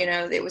about, you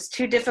know, it was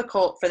too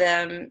difficult for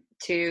them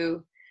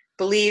to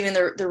believe in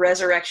the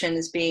resurrection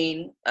as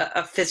being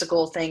a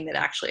physical thing that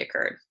actually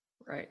occurred,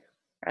 right?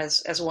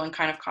 As one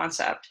kind of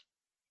concept.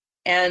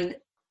 And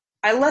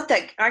I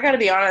got to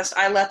be honest,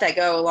 I let that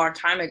go a long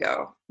time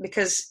ago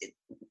because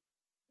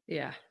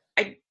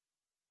I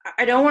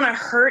don't want to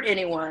hurt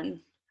anyone.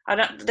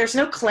 There's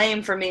no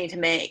claim for me to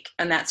make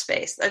in that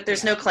space.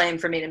 There's no claim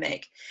for me to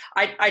make.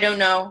 I don't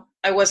know.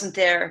 I wasn't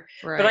there,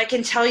 but I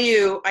can tell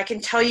you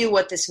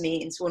what this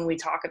means when we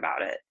talk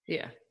about it.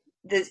 Yeah.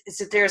 Is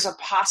that there's a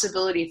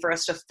possibility for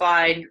us to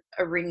find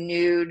a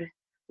renewed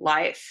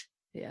life.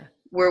 Yeah.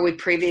 Where we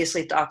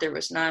previously thought there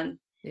was none.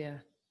 Yeah.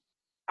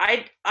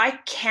 I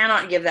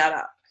cannot give that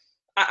up.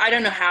 I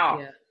don't know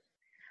how.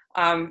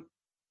 Yeah.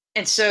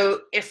 And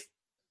so if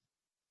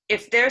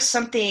there's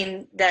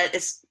something that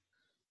is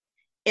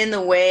in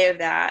the way of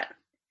that,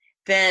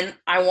 then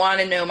I want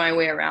to know my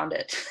way around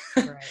it.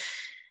 Right.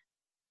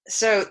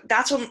 So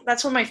that's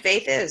what my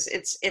faith is.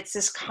 It's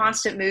this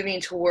constant moving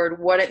toward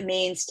what it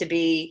means to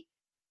be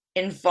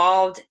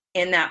involved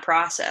in that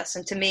process.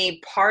 And to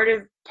me, part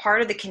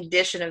of the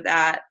condition of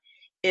that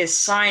is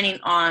signing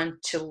on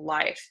to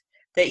life,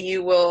 that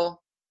you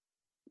will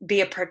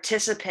be a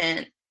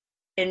participant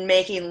in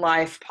making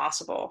life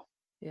possible.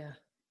 Yeah.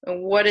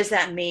 And what does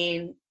that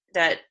mean?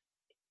 That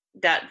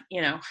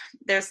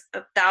there's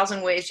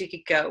 1,000 ways you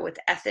could go with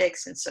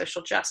ethics and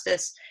social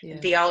justice,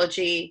 and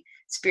theology,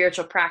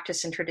 spiritual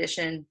practice and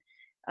tradition.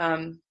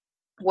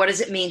 What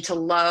does it mean to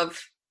love?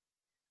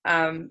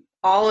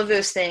 All of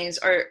those things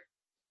are,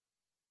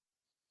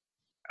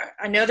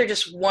 I know they're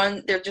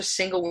just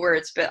single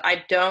words, but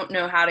I don't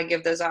know how to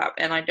give those up.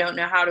 And I don't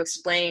know how to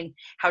explain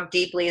how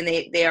deeply and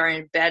they are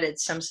embedded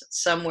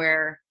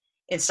somewhere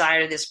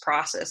inside of this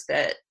process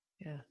that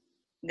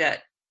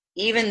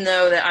even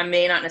though that I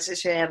may not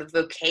necessarily have a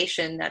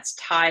vocation that's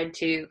tied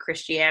to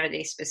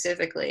Christianity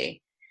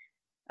specifically,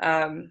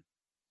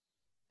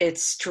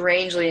 it's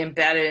strangely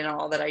embedded in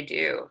all that I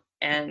do.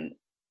 And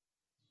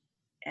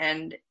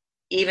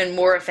even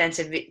more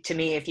offensive to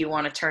me if you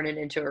want to turn it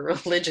into a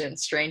religion,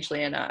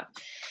 strangely enough,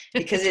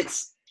 because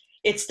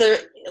it's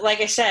the, like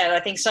I said, I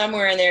think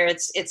somewhere in there,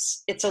 it's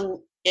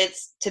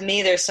to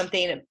me, there's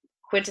something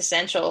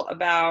quintessential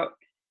about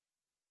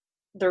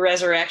the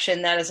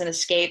resurrection that is an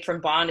escape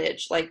from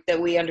bondage, like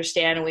that we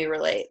understand and we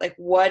relate. Like,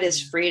 what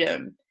is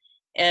freedom?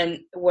 And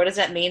what does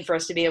that mean for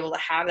us to be able to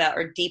have that,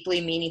 or deeply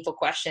meaningful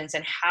questions?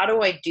 And how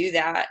do I do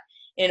that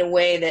in a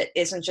way that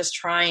isn't just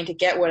trying to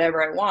get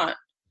whatever I want?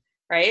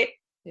 Right.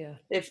 Yeah.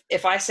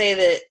 If I say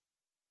that,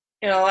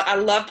 I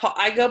love Paul,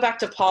 I go back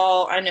to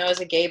Paul. I know as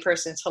a gay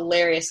person, it's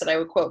hilarious that I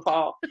would quote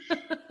Paul,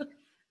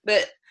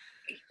 but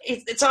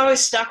it's always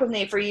stuck with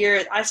me for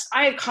years.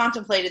 I have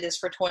contemplated this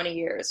for 20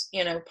 years.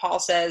 Paul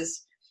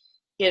says,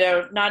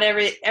 not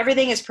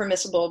everything is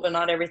permissible, but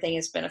not everything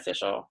is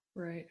beneficial.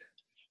 Right.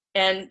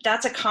 And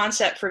that's a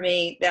concept for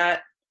me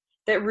that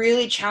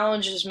really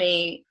challenges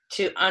me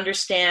to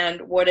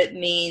understand what it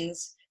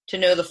means to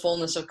know the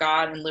fullness of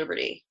God and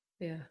liberty.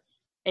 Yeah.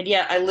 And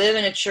yet I live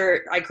in a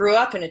church, I grew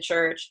up in a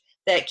church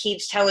that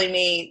keeps telling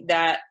me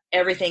that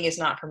everything is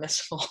not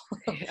permissible.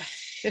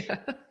 Yeah.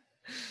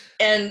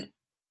 And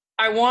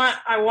I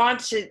want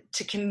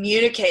to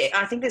communicate.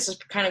 I think this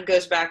kind of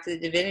goes back to the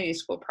divinity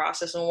school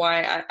process, and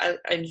why I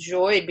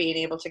enjoyed being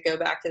able to go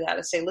back to that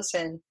and say,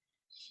 listen,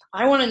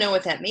 I want to know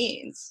what that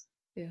means.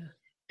 Yeah.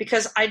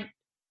 Because I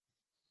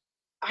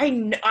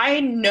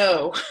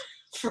know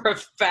for a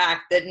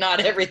fact that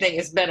not everything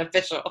is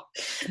beneficial.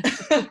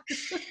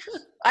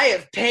 I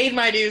have paid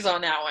my dues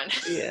on that one.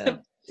 Yeah.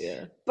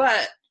 Yeah.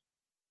 But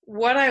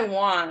what I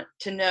want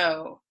to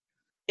know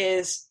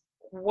is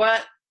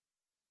what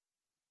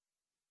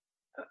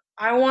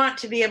I want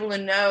to be able to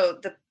know.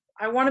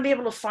 I want to be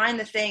able to find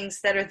the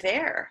things that are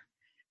there.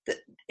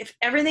 If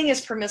everything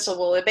is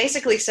permissible, it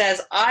basically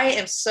says I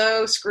am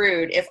so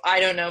screwed if I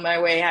don't know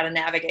my way how to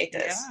navigate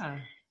this. Yeah.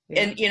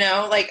 Yeah.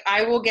 And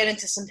I will get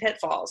into some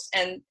pitfalls,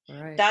 and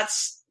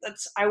that's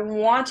I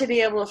want to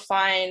be able to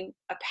find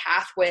a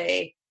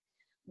pathway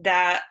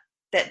that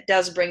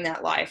does bring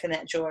that life and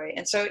that joy.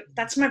 And so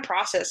that's my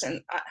process.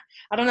 And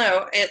I don't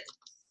know,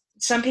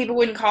 some people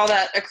wouldn't call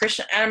that a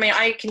Christian. I mean,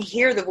 I can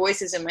hear the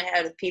voices in my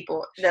head of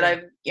people that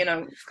I've,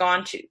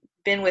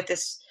 been with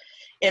this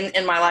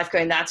in my life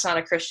going, that's not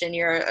a Christian.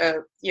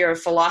 You're a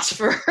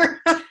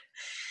philosopher.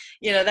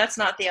 That's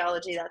not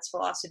theology, that's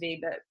philosophy.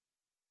 But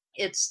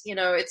it's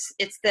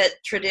that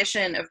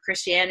tradition of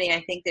Christianity.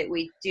 I think that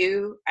we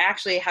do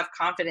actually have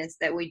confidence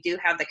that we do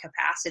have the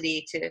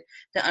capacity to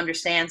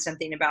understand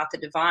something about the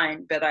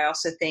divine. But I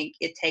also think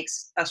it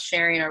takes us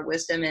sharing our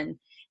wisdom and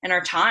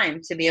our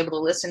time to be able to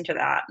listen to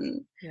that.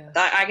 And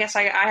I guess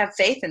I have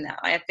faith in that.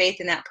 I have faith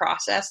in that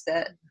process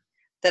that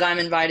I'm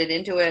invited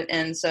into it.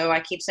 And so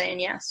I keep saying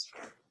yes.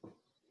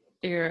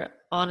 Your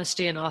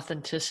honesty and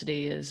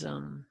authenticity is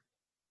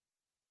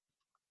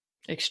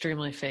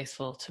extremely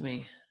faithful to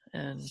me.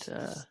 And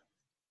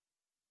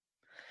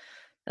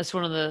that's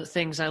one of the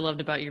things I loved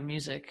about your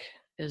music,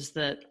 is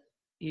that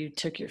you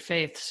took your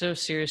faith so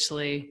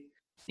seriously,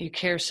 you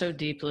care so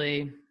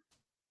deeply,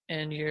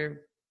 and you're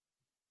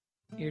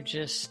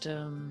just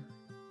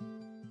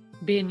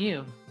being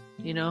you,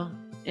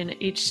 in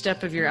each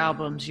step of your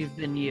albums, you've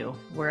been you,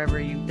 wherever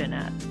you've been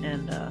at.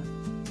 And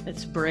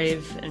it's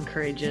brave and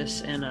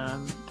courageous. And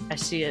I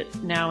see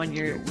it now in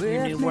your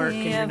new work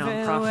and your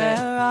nonprofit.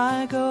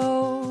 I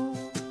go.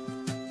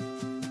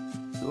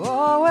 You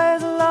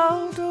always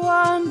love the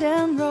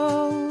winding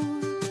road.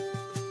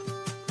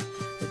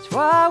 That's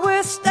why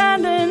we're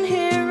standing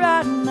here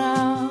right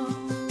now.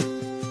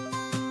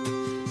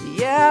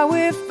 Yeah,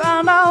 we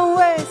found our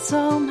way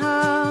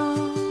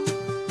somehow.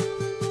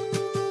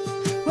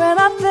 When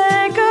I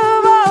think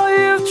of all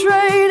you've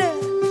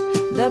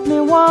traded, let me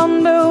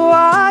wonder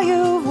why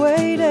you've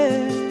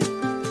waited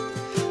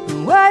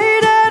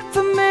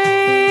for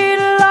me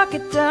to lock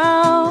it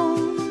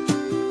down.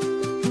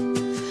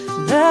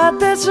 That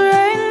this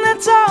ring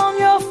that's on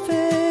your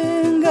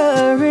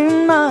finger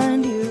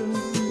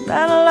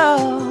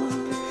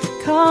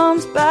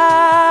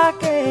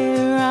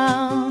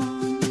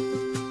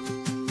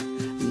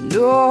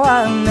though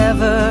I've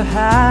never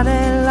had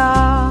a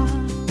lot,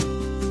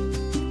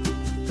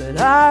 but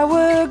I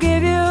will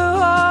give you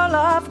all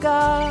I've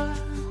got.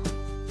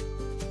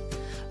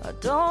 I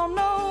don't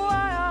know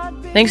why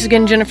I'd be. Thanks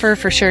again, Jennifer,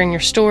 for sharing your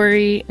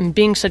story and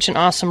being such an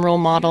awesome role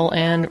model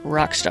and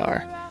rock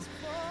star.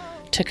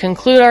 To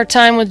conclude our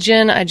time with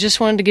Jen, I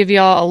just wanted to give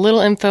y'all a little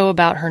info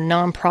about her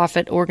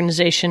nonprofit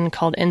organization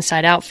called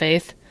Inside Out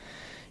Faith.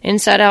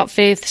 Inside Out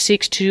Faith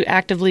seeks to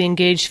actively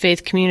engage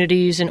faith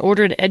communities in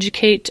order to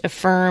educate,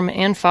 affirm,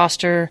 and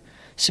foster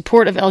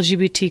support of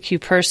LGBTQ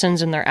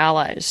persons and their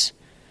allies.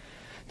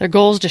 Their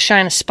goal is to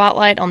shine a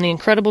spotlight on the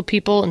incredible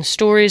people and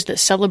stories that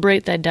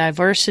celebrate the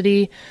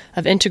diversity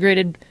of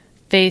integrated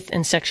faith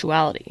and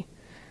sexuality.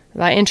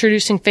 By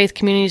introducing faith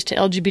communities to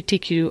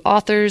LGBTQ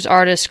authors,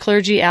 artists,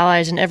 clergy,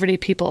 allies, and everyday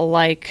people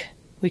alike,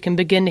 we can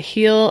begin to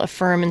heal,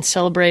 affirm, and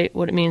celebrate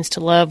what it means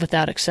to love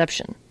without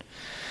exception.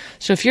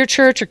 So if your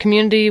church or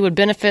community would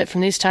benefit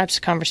from these types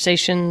of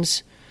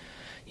conversations,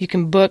 you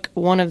can book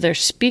one of their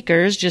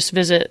speakers. Just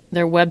visit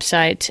their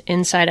website,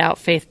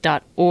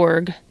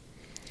 insideoutfaith.org.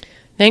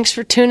 Thanks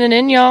for tuning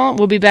in, y'all.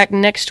 We'll be back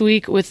next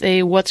week with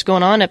a What's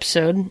Going On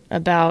episode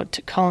about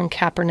Colin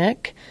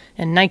Kaepernick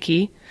and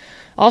Nike.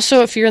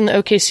 Also, if you're in the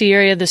OKC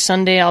area this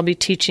Sunday, I'll be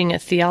teaching a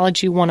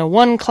Theology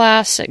 101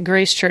 class at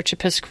Grace Church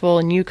Episcopal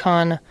in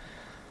Yukon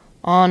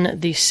on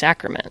the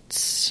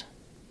sacraments.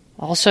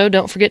 Also,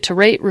 don't forget to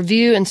rate,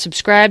 review, and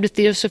subscribe to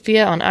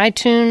Theosophia on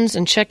iTunes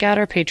and check out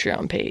our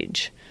Patreon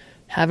page.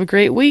 Have a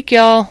great week,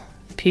 y'all.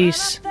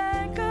 Peace.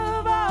 Think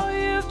of all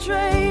you've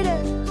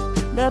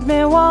traded. Let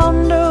me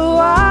wonder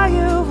why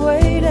you've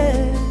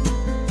waited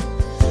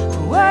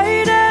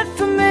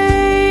for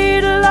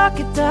me to lock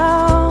it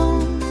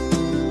down.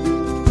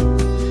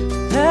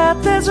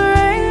 Let this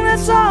ring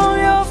that's on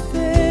your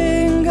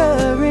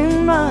finger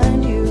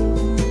remind you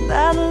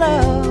that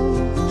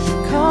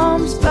love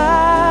comes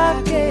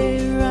back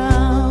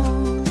around.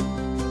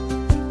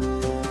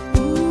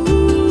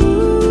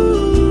 Ooh,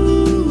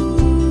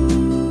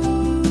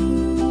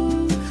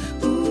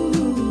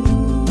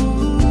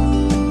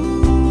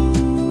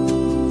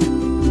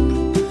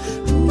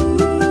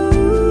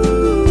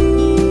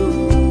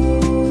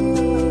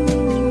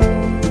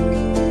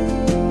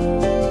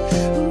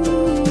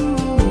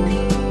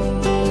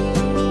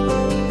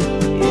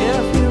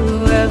 if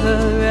you ever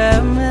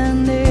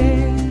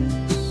reminisce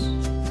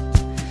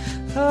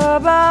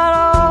about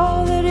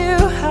all that you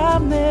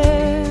have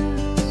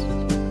missed,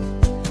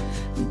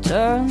 and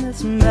turn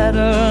this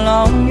metal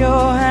on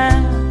your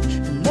hand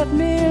and let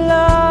me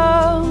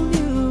love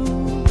you,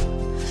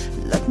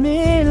 let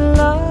me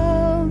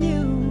love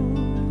you.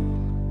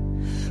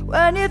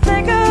 When you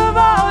think of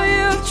all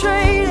you've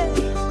traded,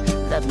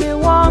 let me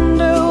want